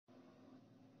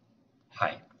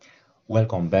Hi,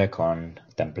 welcome back on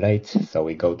templates. So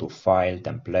we go to File,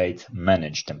 Templates,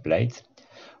 Manage Templates.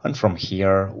 And from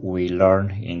here, we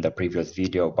learned in the previous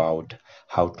video about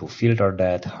how to filter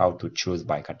that, how to choose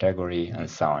by category, and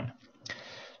so on.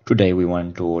 Today, we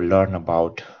want to learn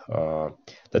about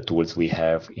the tools we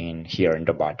have in here in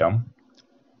the bottom.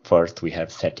 First, we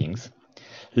have settings.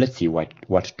 Let's see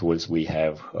what tools we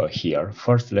have here.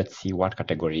 First, let's see what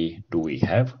category do we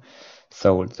have.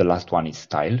 So the last one is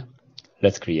style.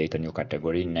 Let's create a new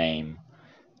category, name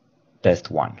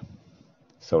test 1.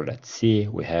 So let's see,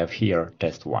 we have here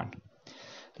test 1.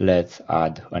 Let's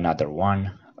add another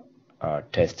one,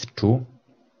 test 2.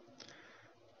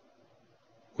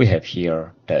 We have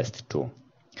here test 2.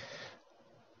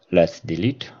 Let's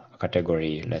delete a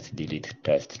category, let's delete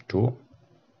test 2.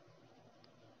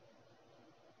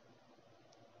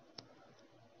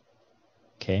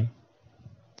 Okay.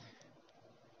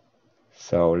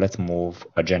 So let's move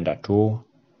agenda 2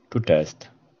 to test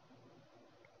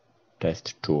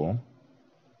 2.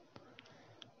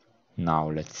 Now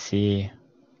let's see,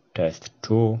 test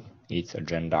 2 is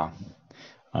agenda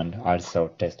and also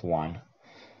test 1.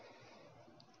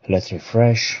 Let's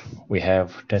refresh. We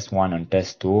have test 1 and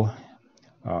test 2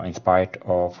 in spite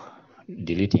of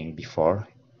deleting before.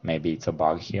 Maybe it's a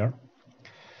bug here.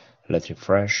 Let's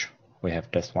refresh. We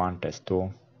have test 1, test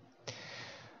 2.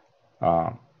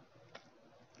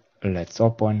 Let's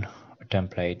open a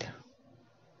template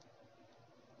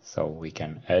so we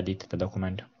can edit the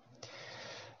document.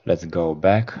 Let's go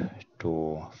back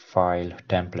to File,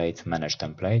 Templates, Manage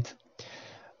Templates,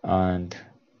 and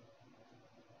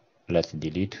let's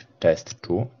delete test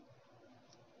 2.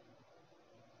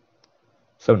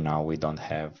 So now we don't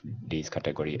have this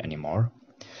category anymore.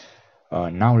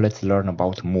 Now let's learn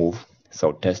about move.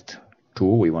 So test 2,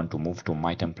 we want to move to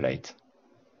my template.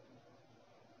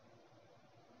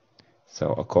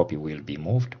 So a copy will be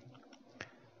moved.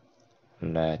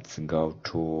 Let's go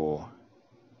to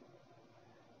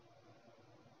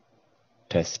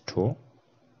test 2.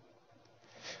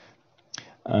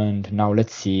 And now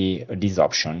let's see this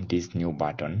option, this new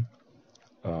button,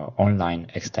 online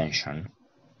extension.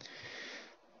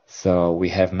 So we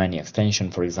have many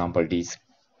extensions. For example, this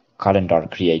calendar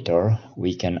creator,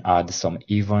 we can add some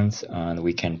events and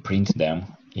we can print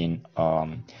them in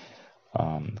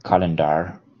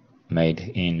calendar made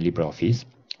in LibreOffice.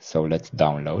 So let's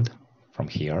download from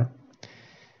here.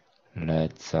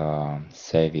 Let's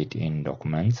save it in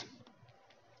documents.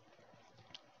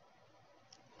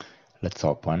 Let's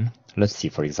open. Let's see,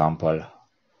 for example,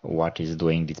 what is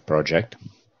doing this project.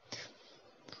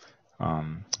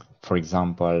 For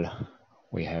example,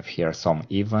 we have here some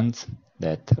events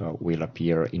that will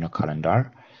appear in a calendar.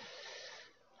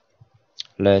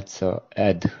 Let's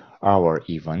add our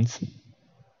events.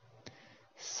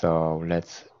 So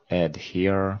let's add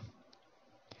here.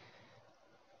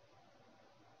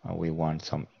 We want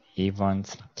some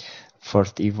events.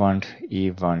 First event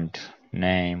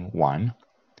name 1.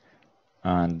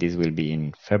 And this will be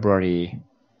in February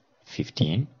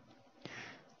 15.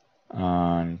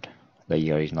 And the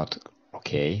year is not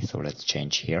okay, so let's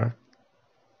change here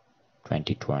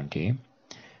 2020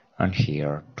 and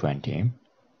here 20.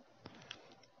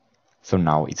 So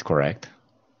now it's correct.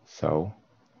 So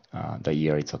the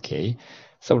year is okay.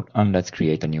 So and let's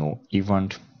create a new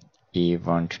event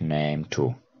name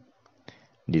 2.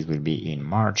 This will be in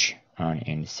March and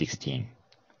in 16.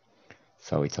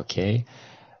 So it's okay.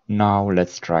 Now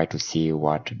let's try to see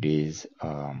what this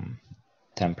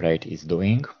template is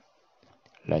doing.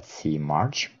 Let's see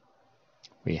March.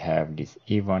 We have this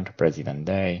event, President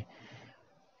Day,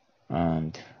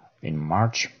 and in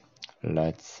March,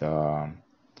 let's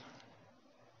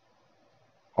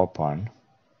open.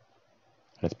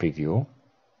 Let's preview.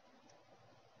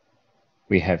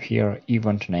 We have here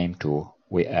event name 2.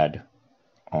 We add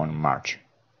on March,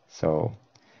 so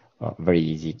very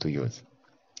easy to use.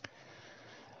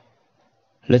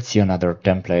 Let's see another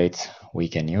template we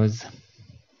can use.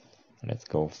 Let's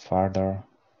go further.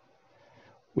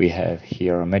 We have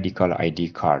here a medical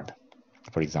ID card,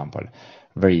 for example,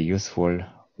 very useful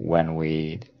when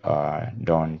we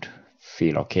don't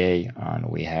feel okay and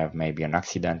we have maybe an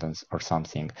accident or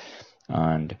something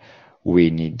and we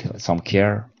need some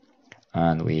care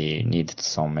and we need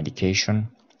some medication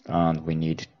and we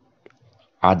need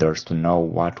others to know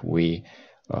what we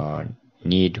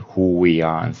need, who we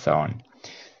are, and so on.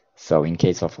 So in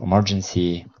case of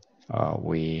emergency,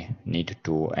 we need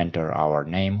to enter our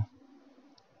name.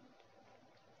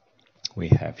 We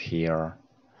have here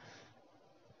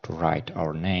to write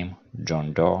our name,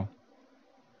 John Doe,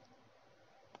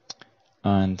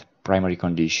 and primary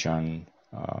condition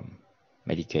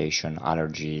medication,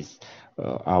 allergies,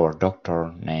 our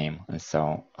doctor name, and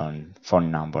so on,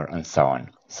 phone number, and so on.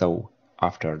 So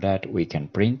after that, we can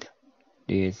print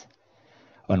this,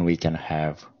 and we can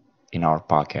have in our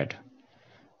pocket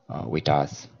with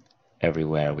us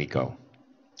everywhere we go.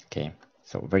 Okay,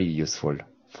 so very useful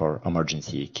for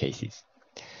emergency cases.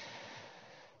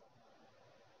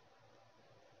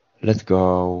 Let's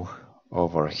go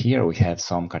over here. We have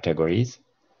some categories.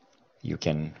 You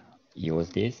can use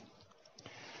this.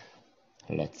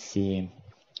 Let's see,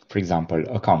 for example,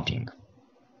 accounting.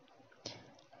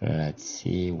 Let's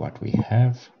see what we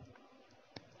have.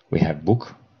 We have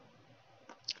book.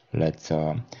 Let's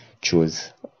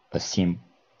choose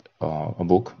a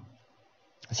book,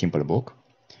 a simple book.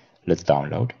 Let's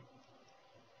download.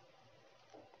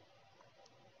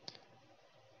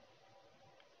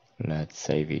 Let's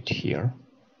save it here.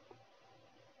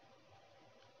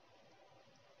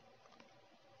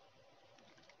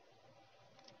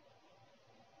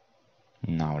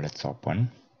 Now let's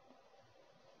open.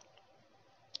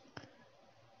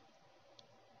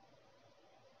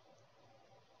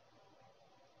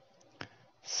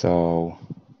 So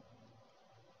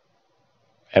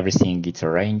everything is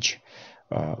arranged.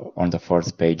 On the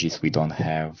first pages we don't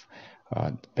have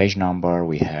page number,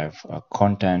 we have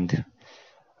content.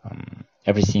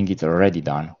 Everything is already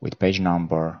done with page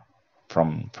number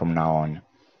from now on,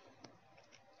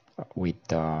 with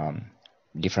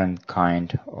different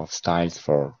kind of styles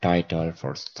for title,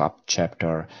 for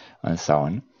sub-chapter, and so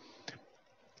on.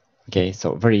 Okay,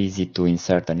 so very easy to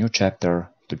insert a new chapter,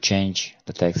 to change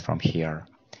the text from here,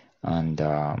 and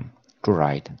to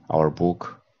write our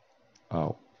book,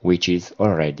 which is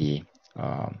already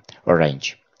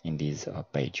arranged in this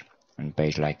page, and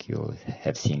page like you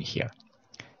have seen here,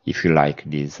 if you like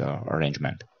this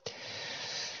arrangement.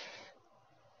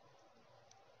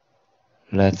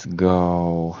 Let's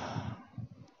go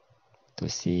to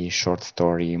see short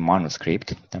story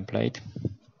manuscript template.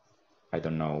 I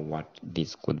don't know what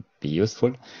this could be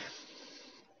useful,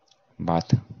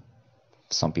 but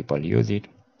some people use it,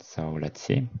 so let's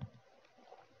see.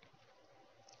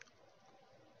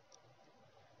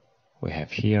 We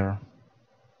have here,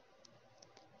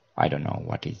 I don't know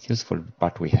what is useful,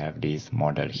 but we have this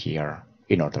model here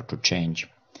in order to change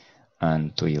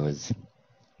and to use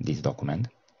this document.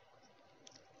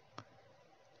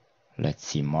 Let's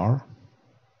see more.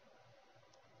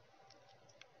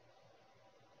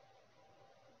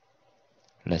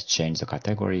 Let's change the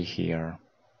category here.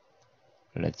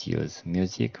 Let's use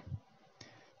music.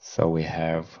 So we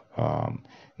have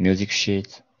music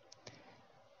sheets.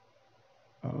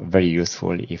 Very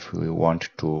useful if we want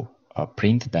to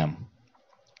print them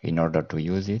in order to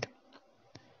use it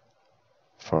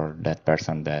for that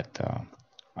person that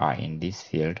are in this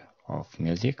field of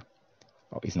music.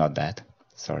 Oh, it's not that,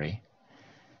 sorry.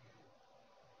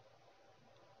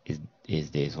 Is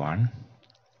this one.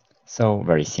 So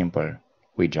very simple.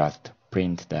 We just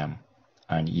print them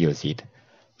and use it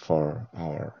for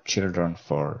our children,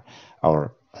 for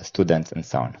our students, and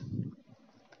so on.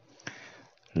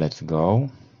 Let's go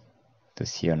to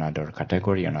see another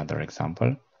category, another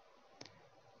example.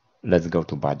 Let's go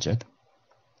to budget.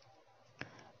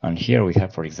 And here we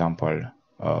have, for example,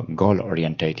 a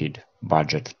goal-orientated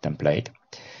budget template.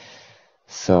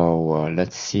 So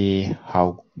let's see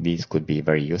how this could be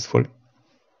very useful.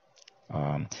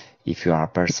 If you are a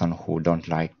person who don't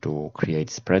like to create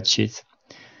spreadsheets,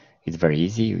 it's very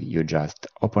easy. You just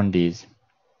open this,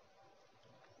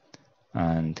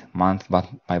 and month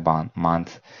by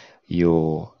month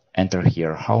you enter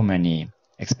here how many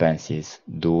expenses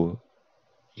do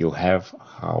you have,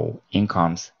 how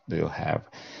incomes do you have.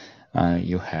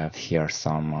 You have here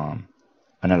some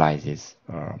analysis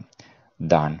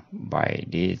done by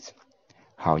this,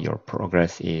 how your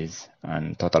progress is,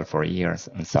 and total for years,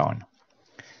 and so on.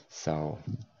 So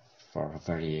for a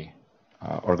very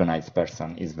organized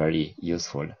person is very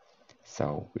useful,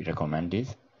 so we recommend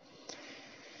this.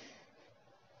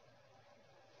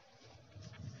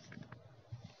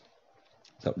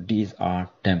 So these are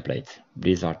templates.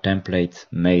 These are templates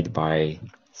made by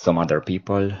some other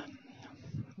people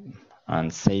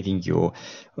and saving you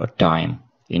time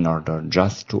in order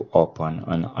just to open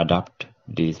and adapt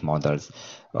these models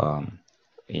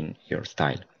in your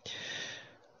style.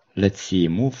 Let's see,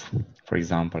 move. For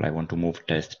example, I want to move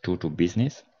test 2 to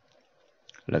business.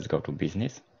 Let's go to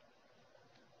business.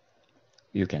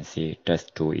 You can see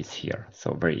test 2 is here,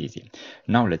 so very easy.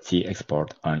 Now let's see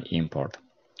export and import.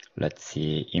 Let's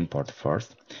see import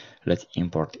first. Let's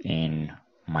import in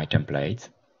my templates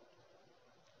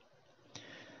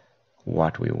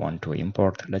what we want to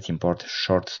import. Let's import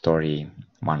short story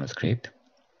manuscript.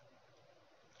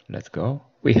 Let's go.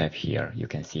 We have here, you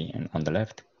can see on the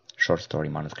left, short story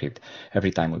manuscript.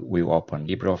 Every time we open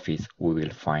LibreOffice, we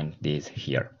will find this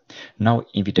here. Now,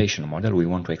 invitation model, we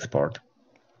want to export.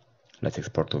 Let's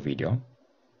export to video.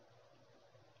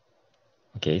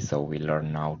 Okay, so we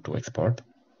learn now to export.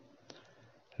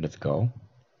 Let's go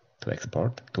to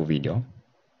export to video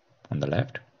on the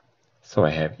left. So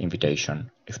I have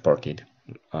invitation exported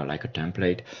like a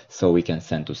template, so we can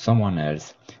send to someone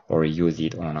else or use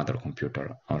it on another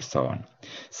computer or so on.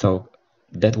 So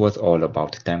that was all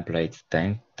about templates.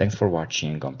 Thanks for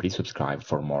watching, and please subscribe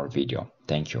for more video.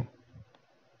 Thank you.